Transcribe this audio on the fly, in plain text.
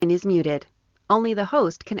line is muted. Only the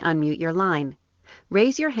host can unmute your line.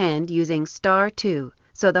 Raise your hand using *2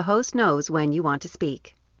 so the host knows when you want to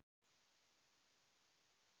speak.